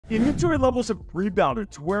Inventory levels have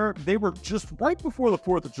rebounded to where they were just right before the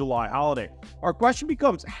 4th of July holiday. Our question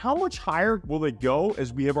becomes, how much higher will they go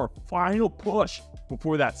as we have our final push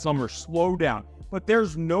before that summer slowdown? But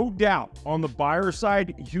there's no doubt on the buyer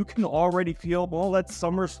side, you can already feel, well, that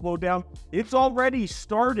summer slowdown, it's already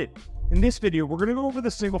started. In this video, we're going to go over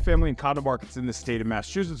the single family and condo markets in the state of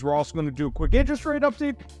Massachusetts. We're also going to do a quick interest rate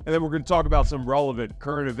update, and then we're going to talk about some relevant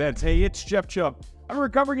current events. Hey, it's Jeff Chubb. I'm a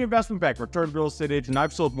recovering investment banker, turned real estate agent.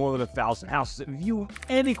 I've sold more than 1,000 houses. If you have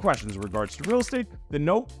any questions in regards to real estate, then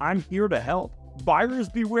no, I'm here to help. Buyers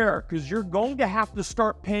beware, because you're going to have to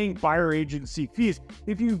start paying buyer agency fees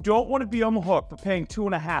if you don't want to be on the hook for paying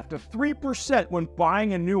 2.5% to 3% when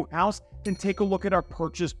buying a new house. Then take a look at our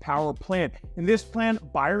purchase power plan. In this plan,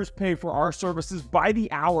 buyers pay for our services by the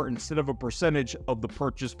hour instead of a percentage of the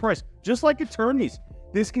purchase price, just like attorneys.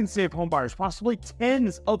 This can save home buyers possibly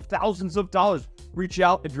tens of thousands of dollars. Reach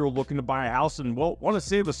out if you're looking to buy a house and want to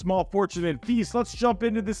save a small fortune in fees. Let's jump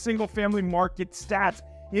into the single family market stats.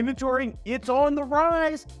 Inventory, it's on the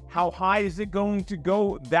rise. How high is it going to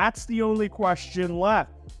go? That's the only question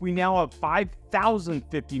left. We now have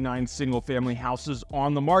 5,059 single-family houses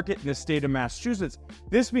on the market in the state of Massachusetts.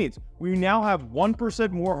 This means we now have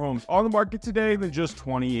 1% more homes on the market today than just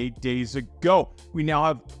 28 days ago. We now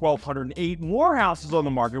have 1,208 more houses on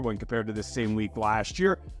the market when compared to the same week last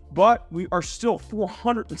year, but we are still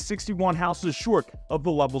 461 houses short of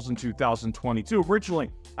the levels in 2022. Originally,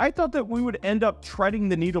 I thought that we would end up treading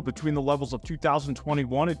the needle between the levels of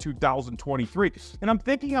 2021 and 2023, and I'm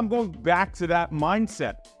thinking I'm going back to that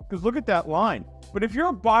mindset, because look at that line. But if you're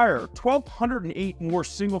a buyer, 1,208 more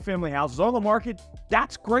single-family houses on the market,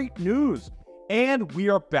 that's great news. And we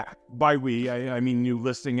are back. By we, I mean new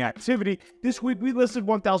listing activity. This week, we listed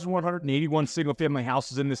 1,181 single-family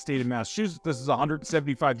houses in the state of Massachusetts. This is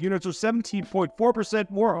 175 units, or 17.4%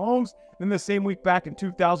 more homes than the same week back in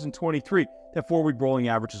 2023. That 4-week rolling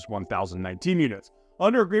average is 1,019 units.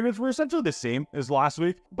 Under agreements were essentially the same as last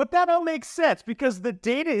week, but that all makes sense because the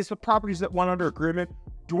data is for properties that went under agreement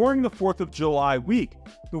during the 4th of July week.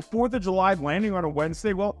 The 4th of July landing on a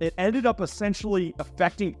Wednesday, well, it ended up essentially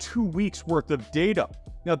affecting 2 weeks worth of data.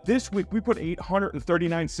 Now, this week, we put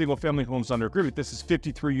 839 single-family homes under agreement. This is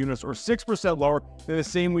 53 units, or 6% lower than the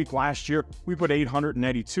same week last year. We put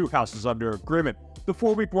 892 houses under agreement. The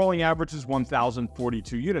 4-week rolling average is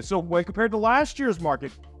 1,042 units. So when compared to last year's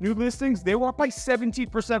market, new listings, they were up by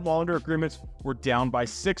 17%, while under agreements were down by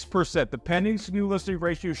 6%. The pendings to new listing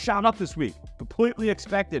ratio shot up this week, completely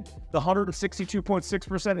expected. The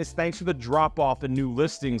 162.6% is thanks to the drop-off in new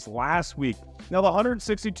listings last week. Now, the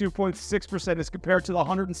 162.6% is compared to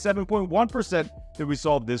the 107.1% that we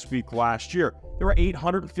saw this week last year. There were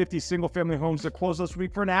 850 single-family homes that closed this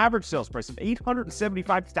week for an average sales price of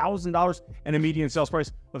 $875,000 and a median sales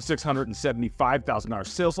price of $675,000.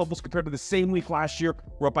 Sales levels compared to the same week last year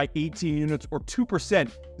were up by 18 units, or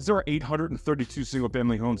 2%, as there are 832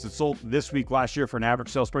 single-family homes that sold this week last year for an average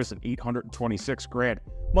sales price of $826,000.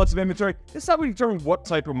 Months of inventory, this is how we determine what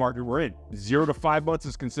type of market we're in. 0 to 5 months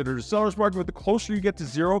is considered a seller's market, but the closer you get to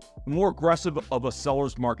 0, the more aggressive of a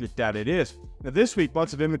seller's market that it is. Now, this week,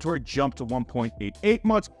 months of inventory jumped to 1.88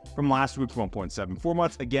 months from last week's 1.74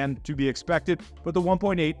 months. Again, to be expected, but the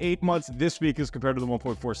 1.88 months this week is compared to the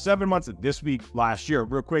 1.47 months this week last year.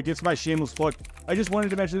 Real quick, it's my shameless plug. I just wanted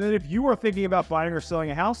to mention that if you are thinking about buying or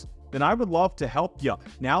selling a house, then I would love to help you.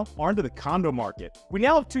 Now, on to the condo market. We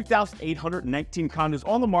now have 2,819 condos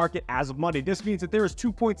on the market as of Monday. This means that there is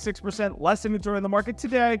 2.6% less inventory on the market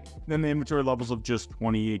today than the inventory levels of just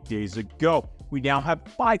 28 days ago. We now have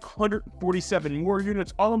 547 more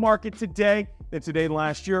units on the market today than today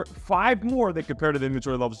last year, 5 more than compared to the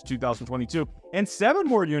inventory levels of 2022, and 7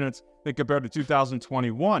 more units than compared to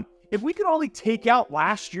 2021. If we could only take out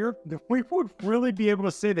last year, then we would really be able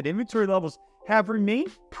to say that inventory levels have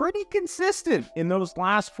remained pretty consistent in those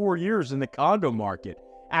last 4 years in the condo market.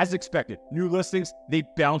 As expected, new listings, they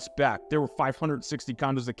bounced back. There were 560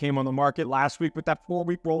 condos that came on the market last week with that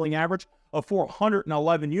 4-week rolling average of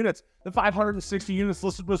 411 units. The 560 units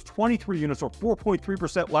listed was 23 units, or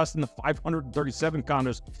 4.3% less than the 537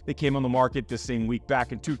 condos that came on the market this same week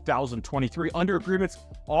back in 2023. Under agreements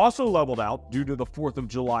also leveled out due to the 4th of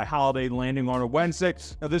July holiday landing on a Wednesday.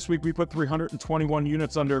 Now, this week we put 321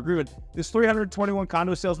 units under agreement. This 321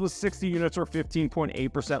 condo sales was 60 units, or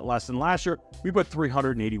 15.8% less than last year. We put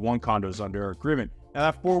 381 condos under agreement. Now,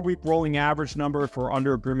 that 4-week rolling average number for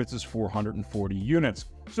under agreements is 440 units.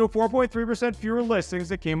 So 4.3% fewer listings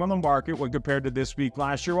that came on the market when compared to this week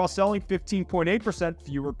last year, while selling 15.8%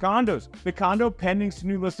 fewer condos. The condo pendings to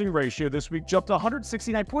new listing ratio this week jumped to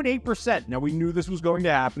 169.8%. Now, we knew this was going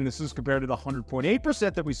to happen. This is compared to the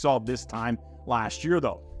 100.8% that we saw this time last year,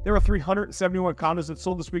 though. there were 371 condos that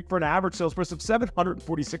sold this week for an average sales price of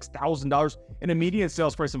 $746,000 and a median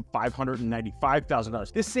sales price of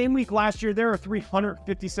 $595,000. This same week last year, there are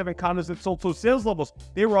 357 condos that sold, so sales levels,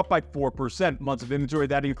 they were up by 4%. Months of inventory,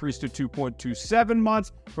 that increased to 2.27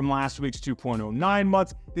 months from last week's 2.09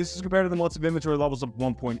 months. This is compared to the months of inventory levels of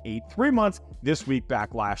 1.83 months this week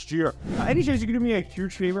back last year. Any chance you can do me a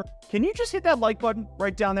huge favor? Can you just hit that like button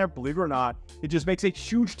right down there? Believe it or not, it just makes a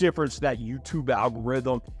huge difference to that YouTube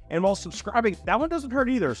algorithm. And while subscribing, that one doesn't hurt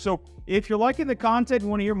either. So if you're liking the content and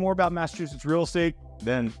want to hear more about Massachusetts real estate,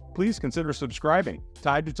 then please consider subscribing.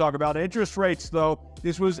 Time to talk about interest rates, though.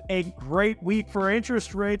 This was a great week for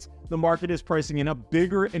interest rates. The market is pricing in a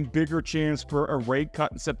bigger and bigger chance for a rate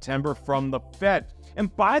cut in September from the Fed.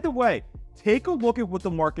 And by the way, take a look at what the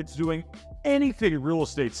market's doing, anything real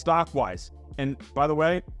estate stock-wise. And by the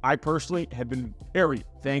way, I personally have been very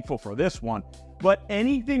thankful for this one. But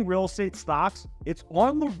anything real estate stocks, it's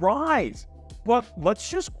on the rise. But let's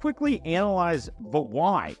just quickly analyze the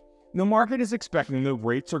why. The market is expecting the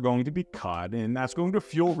rates are going to be cut, and that's going to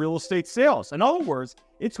fuel real estate sales. In other words,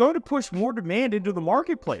 it's going to push more demand into the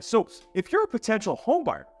marketplace. So if you're a potential home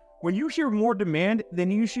buyer, when you hear more demand, then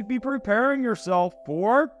you should be preparing yourself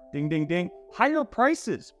for, ding, ding, ding, higher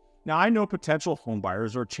prices. Now, I know potential home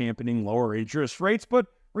buyers are championing lower interest rates, but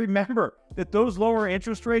remember that those lower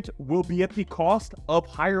interest rates will be at the cost of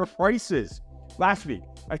higher prices. Last week,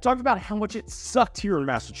 I talked about how much it sucked here in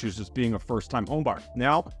Massachusetts being a first-time home buyer.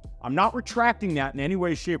 Now, I'm not retracting that in any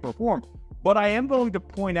way, shape, or form, but I am going to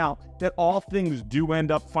point out that all things do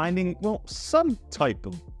end up finding, well, some type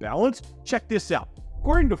of balance. Check this out.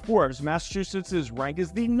 According to Forbes, Massachusetts is ranked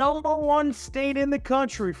as the #1 state in the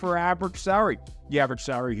country for average salary. The average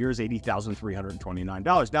salary here is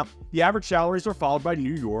 $80,329. Now, the average salaries are followed by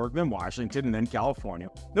New York, then Washington, and then California.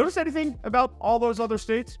 Notice anything about all those other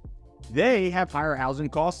states? They have higher housing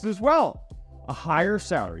costs as well. A higher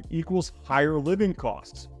salary equals higher living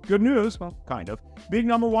costs. Good news, well, kind of. Being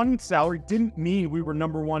 #1 in salary didn't mean we were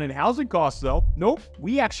 #1 in housing costs, though. Nope,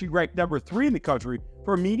 we actually ranked #3 in the country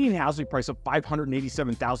for a median housing price of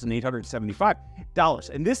 $587,875.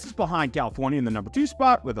 And this is behind California in the #2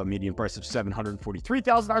 spot with a median price of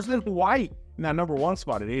 $743,000, and then Hawaii in that #1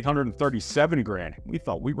 spot at $837,000. We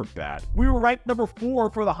thought we were bad. We were ranked #4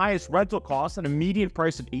 for the highest rental costs at a median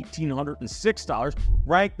price of $1,806.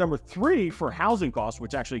 Ranked #3 for housing costs,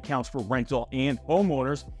 which actually accounts for rental and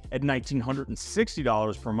homeowners, at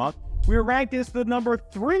 $1,960 per month. We were ranked as the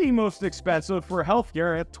 #3 most expensive for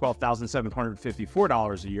healthcare at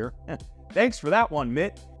 $12,754 a year. Thanks for that one,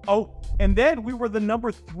 Mitt. Oh, and then we were the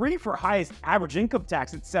 #3 for highest average income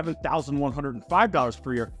tax at $7,105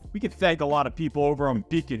 per year. We could thank a lot of people over on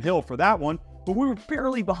Beacon Hill for that one, but we were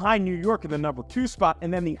barely behind New York in the #2 spot,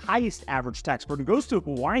 and then the highest average tax burden goes to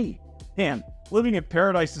Hawaii. Man, living in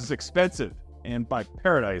paradise is expensive. And by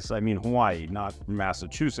paradise, I mean Hawaii, not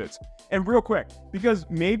Massachusetts. And real quick, because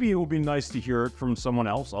maybe it will be nice to hear it from someone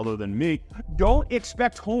else other than me, don't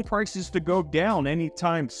expect home prices to go down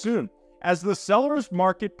anytime soon. As the seller's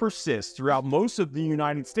market persists throughout most of the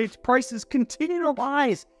United States, prices continue to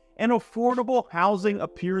rise, and affordable housing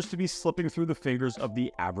appears to be slipping through the fingers of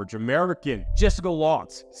the average American. Jessica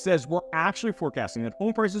Lotz says we're actually forecasting that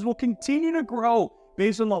home prices will continue to grow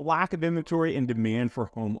based on the lack of inventory and demand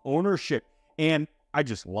for home ownership. And I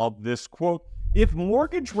just love this quote. If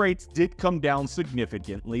mortgage rates did come down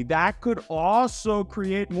significantly, that could also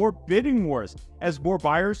create more bidding wars as more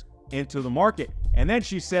buyers enter the market. And then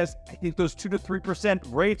she says, I think those 2 to 3%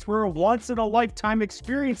 rates were a once-in-a-lifetime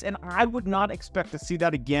experience, and I would not expect to see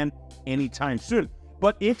that again anytime soon.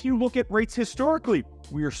 But if you look at rates historically,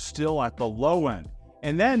 we are still at the low end.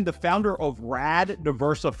 And then the founder of Rad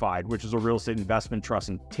Diversified, which is a real estate investment trust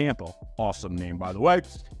in Tampa, awesome name by the way,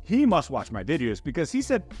 he must watch my videos because he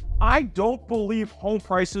said, I don't believe home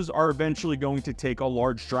prices are eventually going to take a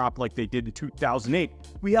large drop like they did in 2008.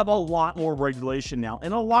 We have a lot more regulation now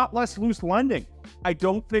and a lot less loose lending. I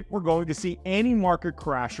don't think we're going to see any market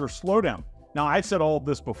crash or slowdown. Now, I've said all of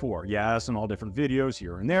this before, yes, in all different videos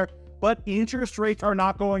here and there, but interest rates are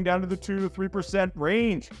not going down to the 2 to 3%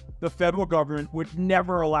 range. The federal government would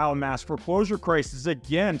never allow a mass foreclosure crisis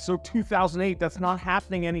again. So 2008, that's not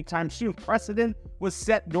happening anytime soon. Precedent was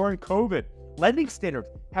set during COVID. Lending standards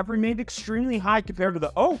have remained extremely high compared to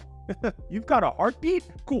the, you've got a heartbeat?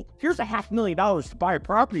 Cool, here's $500,000 to buy a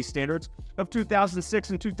property standards of 2006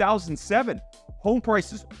 and 2007. Home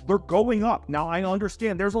prices, they're going up. Now, I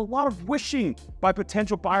understand there's a lot of wishing by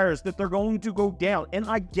potential buyers that they're going to go down, and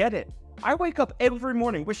I get it. I wake up every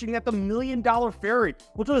morning wishing that the $1 million ferry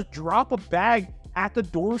will just drop a bag at the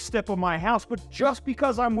doorstep of my house, but just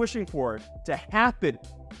because I'm wishing for it to happen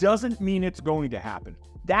doesn't mean it's going to happen.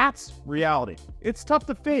 That's reality. It's tough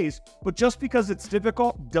to face, but just because it's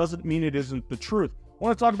difficult doesn't mean it isn't the truth.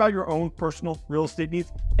 Want to talk about your own personal real estate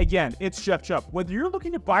needs? Again, it's Chef Chup. Whether you're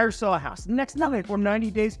looking to buy or sell a house in the next 9 or 90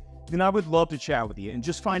 days, then I would love to chat with you and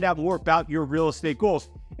just find out more about your real estate goals.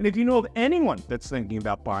 And if you know of anyone that's thinking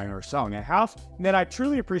about buying or selling a house, then I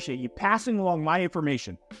truly appreciate you passing along my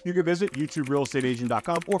information. You can visit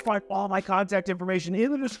YouTubeRealEstateAgent.com or find all my contact information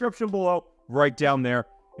in the description below, right down there.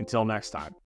 Until next time.